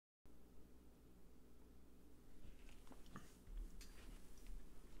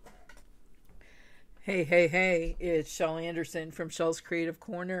Hey, hey, hey, it's Shel Anderson from Shel's Creative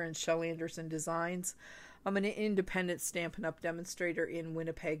Corner and Shel Anderson Designs. I'm an independent Stampin' Up! Demonstrator in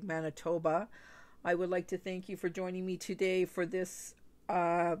Winnipeg, Manitoba. I would like to thank you for joining me today for this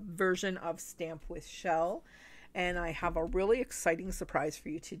version of Stamp with Shel. And I have a really exciting surprise for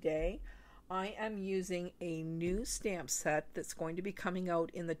you today. I am using a new stamp set that's going to be coming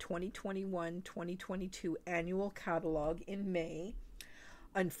out in the 2021-2022 annual catalog in May.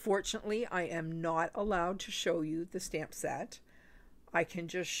 Unfortunately, I am not allowed to show you the stamp set. I can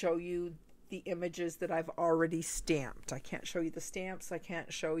just show you the images that I've already stamped. I can't show you the stamps. I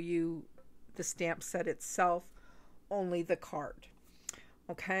can't show you the stamp set itself, only the card.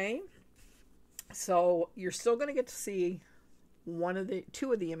 Okay? So you're still going to get to see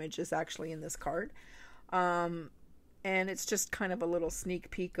two of the images actually in this card. And it's just kind of a little sneak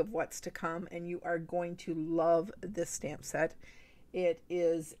peek of what's to come, and you are going to love this stamp set. It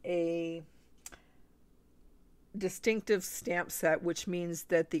is a distinctive stamp set, which means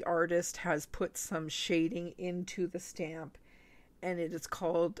that the artist has put some shading into the stamp, and it is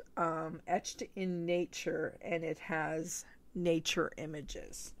called Etched in Nature, and it has nature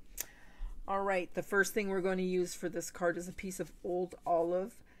images. All right, the first thing we're going to use for this card is a piece of old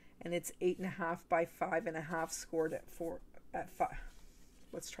olive, and it's 8.5 by 5.5 scored at 5.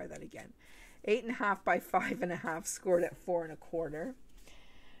 Let's try that again. 8.5 by 5.5 scored at 4.25.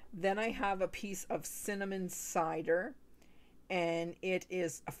 Then I have a piece of cinnamon cider, and it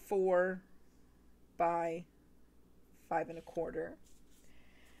is a 4 by 5.25.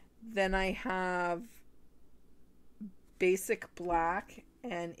 Then I have basic black,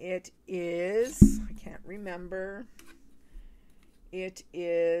 and it is, I can't remember, it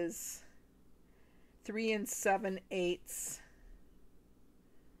is 3 7/8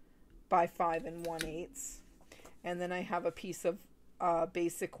 by 5 1/8, and then I have a piece of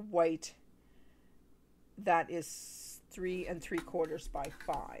basic white that is 3 3/4 by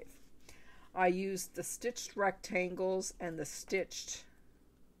 5. I used the stitched rectangles and the stitched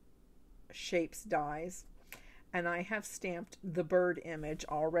shapes dies, and I have stamped the bird image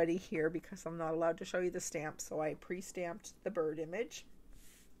already here because I'm not allowed to show you the stamp, so I pre-stamped the bird image.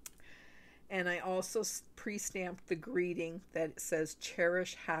 And I also pre-stamped the greeting that says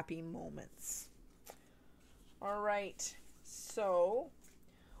cherish happy moments. All right, so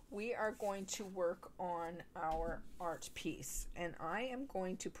we are going to work on our art piece, and I am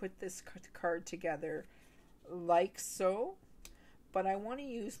going to put this card together like so, but I want to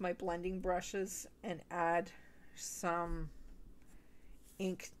use my blending brushes and add some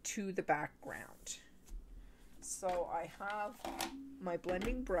ink to the background. So I have my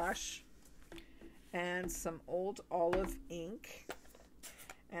blending brush and some old olive ink,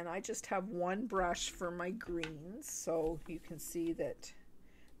 and I just have one brush for my greens, so you can see that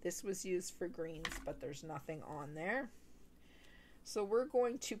this was used for greens, but there's nothing on there. So we're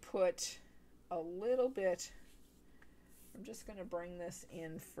going to put a little bit, I'm just going to bring this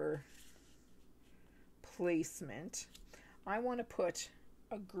in for placement. I want to put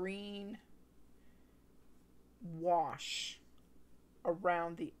a green wash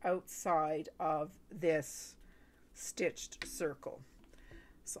around the outside of this stitched circle.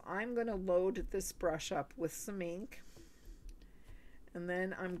 So I'm going to load this brush up with some ink, and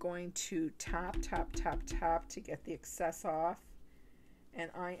then I'm going to tap, tap, tap, tap to get the excess off,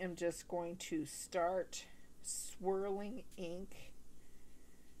 and I am just going to start swirling ink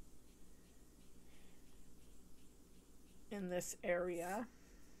in this area,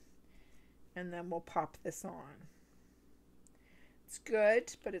 and then we'll pop this on. It's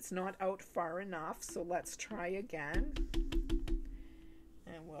good, but it's not out far enough, so let's try again.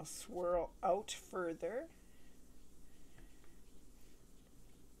 And we'll swirl out further.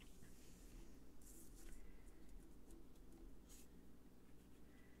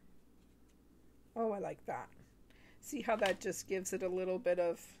 Oh, I like that. See how that just gives it a little bit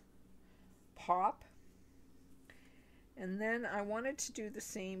of pop? And then I wanted to do the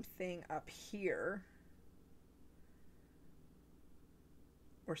same thing up here.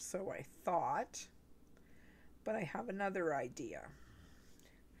 Or so I thought, but I have another idea.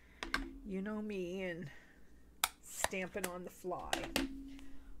 You know me and stamping on the fly.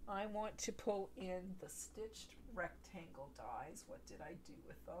 I want to pull in the stitched rectangle dies. What did I do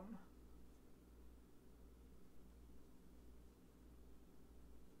with them?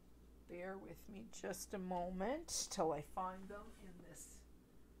 Bear with me just a moment till I find them in this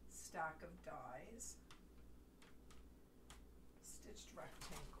stack of dies. Stitched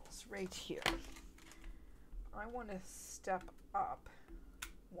rectangles right here. I want to step up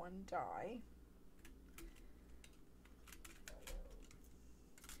one die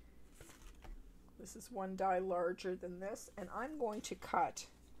This is one die larger than this, and I'm going to cut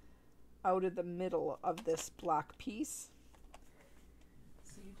out of the middle of this black piece.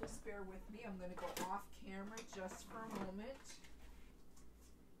 So you just bear with me. I'm going to go off camera just for a moment,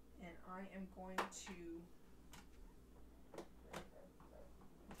 and I am going to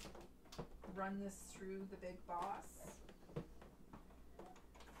run this through the Big Boss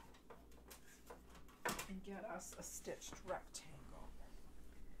and get us a stitched rectangle.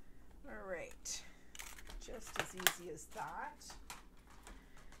 All right, just as easy as that.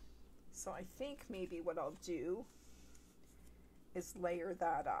 So I think maybe what I'll do is layer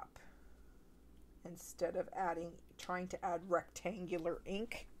that up instead of trying to add rectangular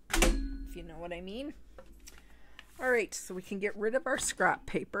ink, if you know what I mean. All right, so we can get rid of our scrap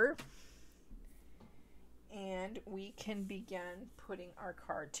paper and we can begin putting our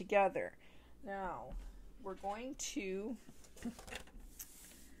card together. Now, we're going to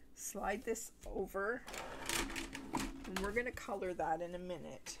slide this over, and we're going to color that in a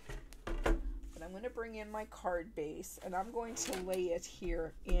minute. But I'm going to bring in my card base, and I'm going to lay it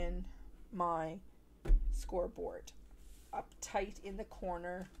here in my scoreboard, up tight in the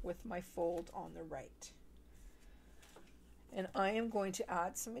corner with my fold on the right. And I am going to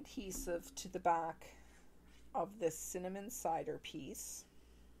add some adhesive to the back of this cinnamon cider piece.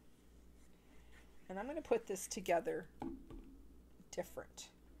 And I'm going to put this together different.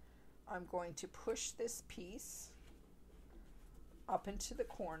 I'm going to push this piece up into the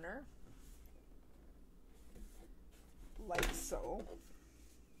corner, like so.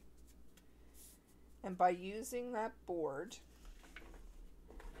 And by using that board,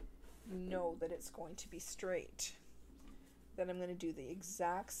 you know that it's going to be straight. Then I'm going to do the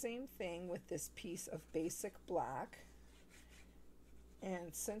exact same thing with this piece of basic black.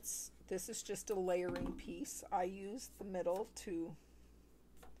 And since this is just a layering piece, I use the middle to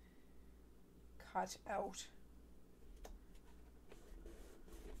cut out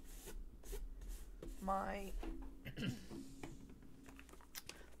my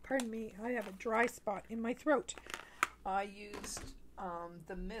pardon me, I have a dry spot in my throat. I used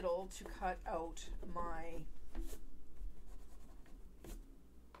the middle to cut out my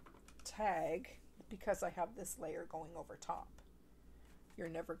tag because I have this layer going over top. You're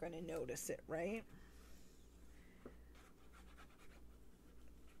never going to notice it, right?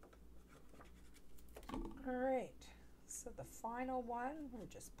 All right, so the final one, we're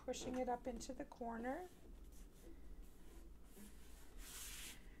just pushing it up into the corner.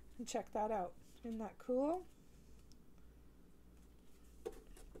 And check that out. Isn't that cool?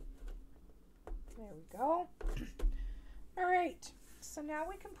 There we go. All right, so now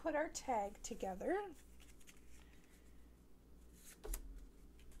we can put our tag together.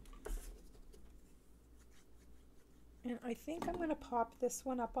 And I think I'm going to pop this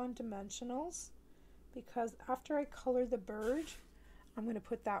one up on dimensionals, because after I color the bird, I'm going to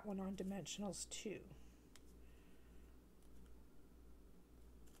put that one on dimensionals too.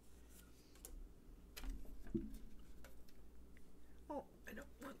 Oh, I don't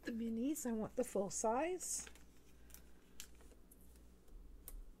want the minis, I want the full size.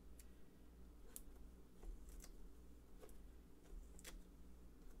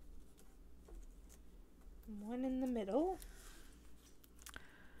 One in the middle.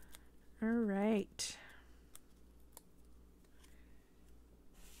 All right.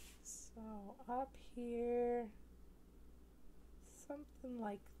 So up here, something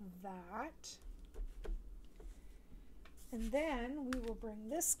like that. And then we will bring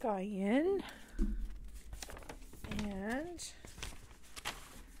this guy in and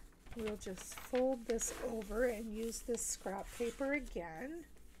we'll just fold this over and use this scrap paper again.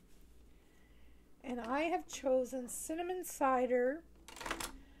 And I have chosen cinnamon cider,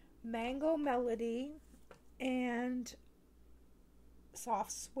 mango melody, and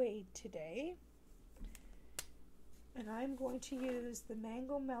soft suede today. And I'm going to use the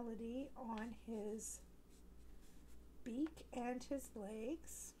mango melody on his beak and his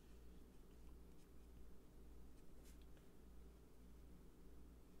legs.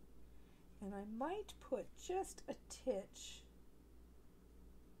 And I might put just a titch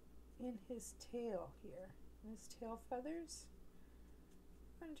in his tail here, in his tail feathers.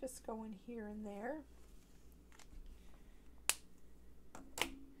 I'm just going here and there.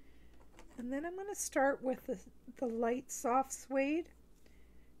 And then I'm going to start with the light soft suede,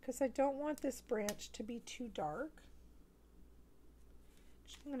 because I don't want this branch to be too dark.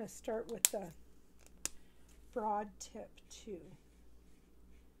 I'm going to start with the broad tip too.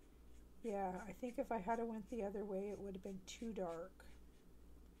 Yeah, I think if I had went the other way, it would have been too dark.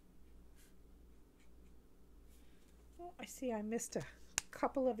 Oh, I see I missed a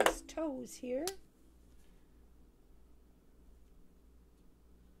couple of his toes here.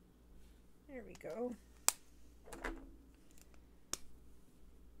 There we go.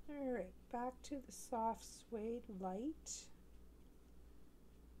 All right, back to the soft suede light.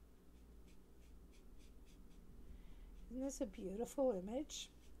 Isn't this a beautiful image?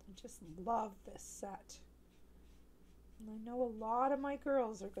 I just love this set. And I know a lot of my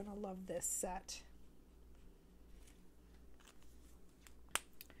girls are going to love this set.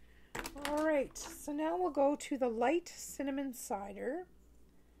 All right, so now we'll go to the light cinnamon cider.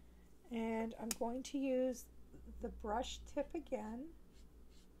 And I'm going to use the brush tip again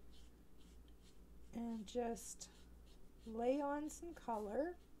and just lay on some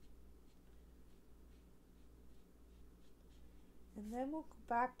color. And then we'll go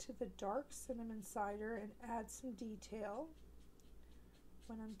back to the dark cinnamon cider and add some detail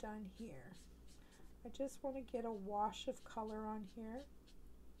when I'm done here. I just want to get a wash of color on here.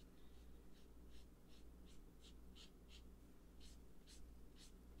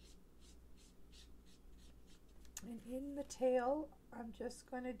 And in the tail, I'm just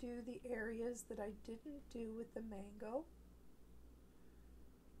going to do the areas that I didn't do with the mango.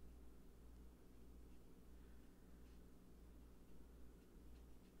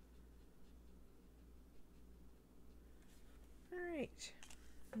 All right,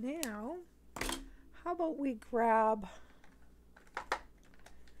 now how about we grab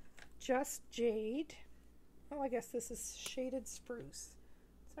Just Jade. Oh, I guess this is shaded spruce.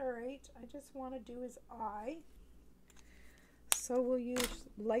 It's all right. I just want to do his eye. So we'll use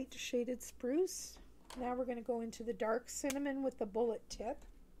light shaded spruce. Now we're going to go into the dark cinnamon with the bullet tip.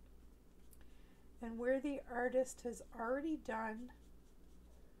 And where the artist has already done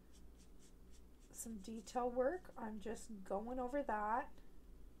some detail work, I'm just going over that.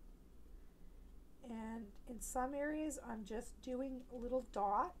 And in some areas, I'm just doing little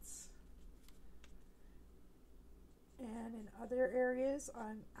dots. And in other areas,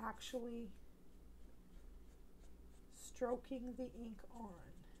 I'm actually stroking the ink on.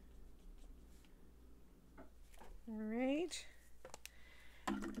 All right.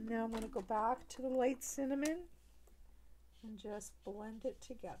 And now I'm going to go back to the light cinnamon and just blend it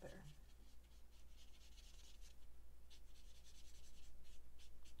together.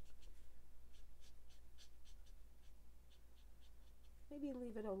 Maybe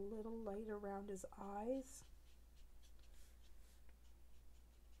leave it a little light around his eyes.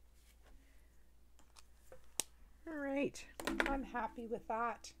 All right, I'm happy with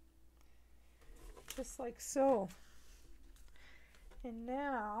that. Just like so. And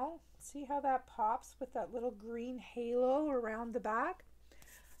now, see how that pops with that little green halo around the back?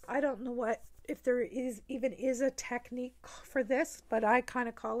 I don't know if there even is a technique for this, but I kind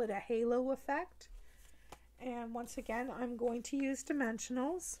of call it a halo effect. And once again, I'm going to use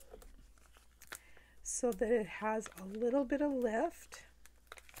dimensionals so that it has a little bit of lift.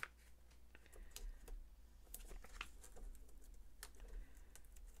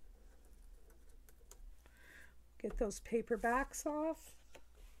 Get those paper backs off,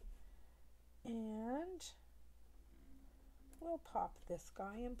 and we'll pop this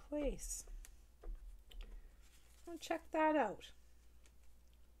guy in place. And check that out.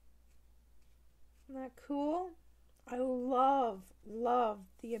 Isn't that cool? I love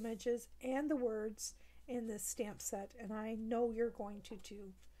the images and the words in this stamp set, and I know you're going to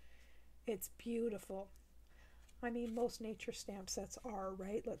too. It's beautiful. I mean, most nature stamp sets are,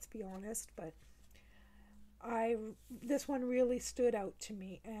 right? Let's be honest, but this one really stood out to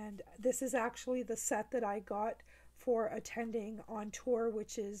me, and this is actually the set that I got for attending on tour,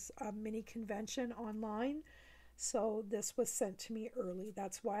 which is a mini convention online. So this was sent to me early.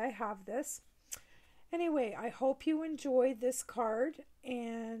 That's why I have this. Anyway, I hope you enjoyed this card,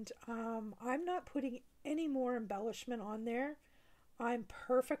 and I'm not putting any more embellishment on there. I'm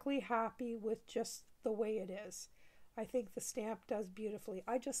perfectly happy with just the way it is. I think the stamp does beautifully.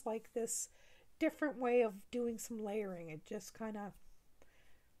 I just like this different way of doing some layering. It just kind of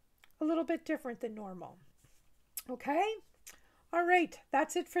a little bit different than normal. Okay, all right,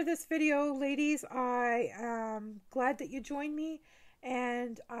 that's it for this video, ladies. I am glad that you joined me,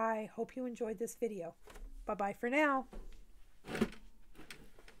 and I hope you enjoyed this video. Bye bye for now.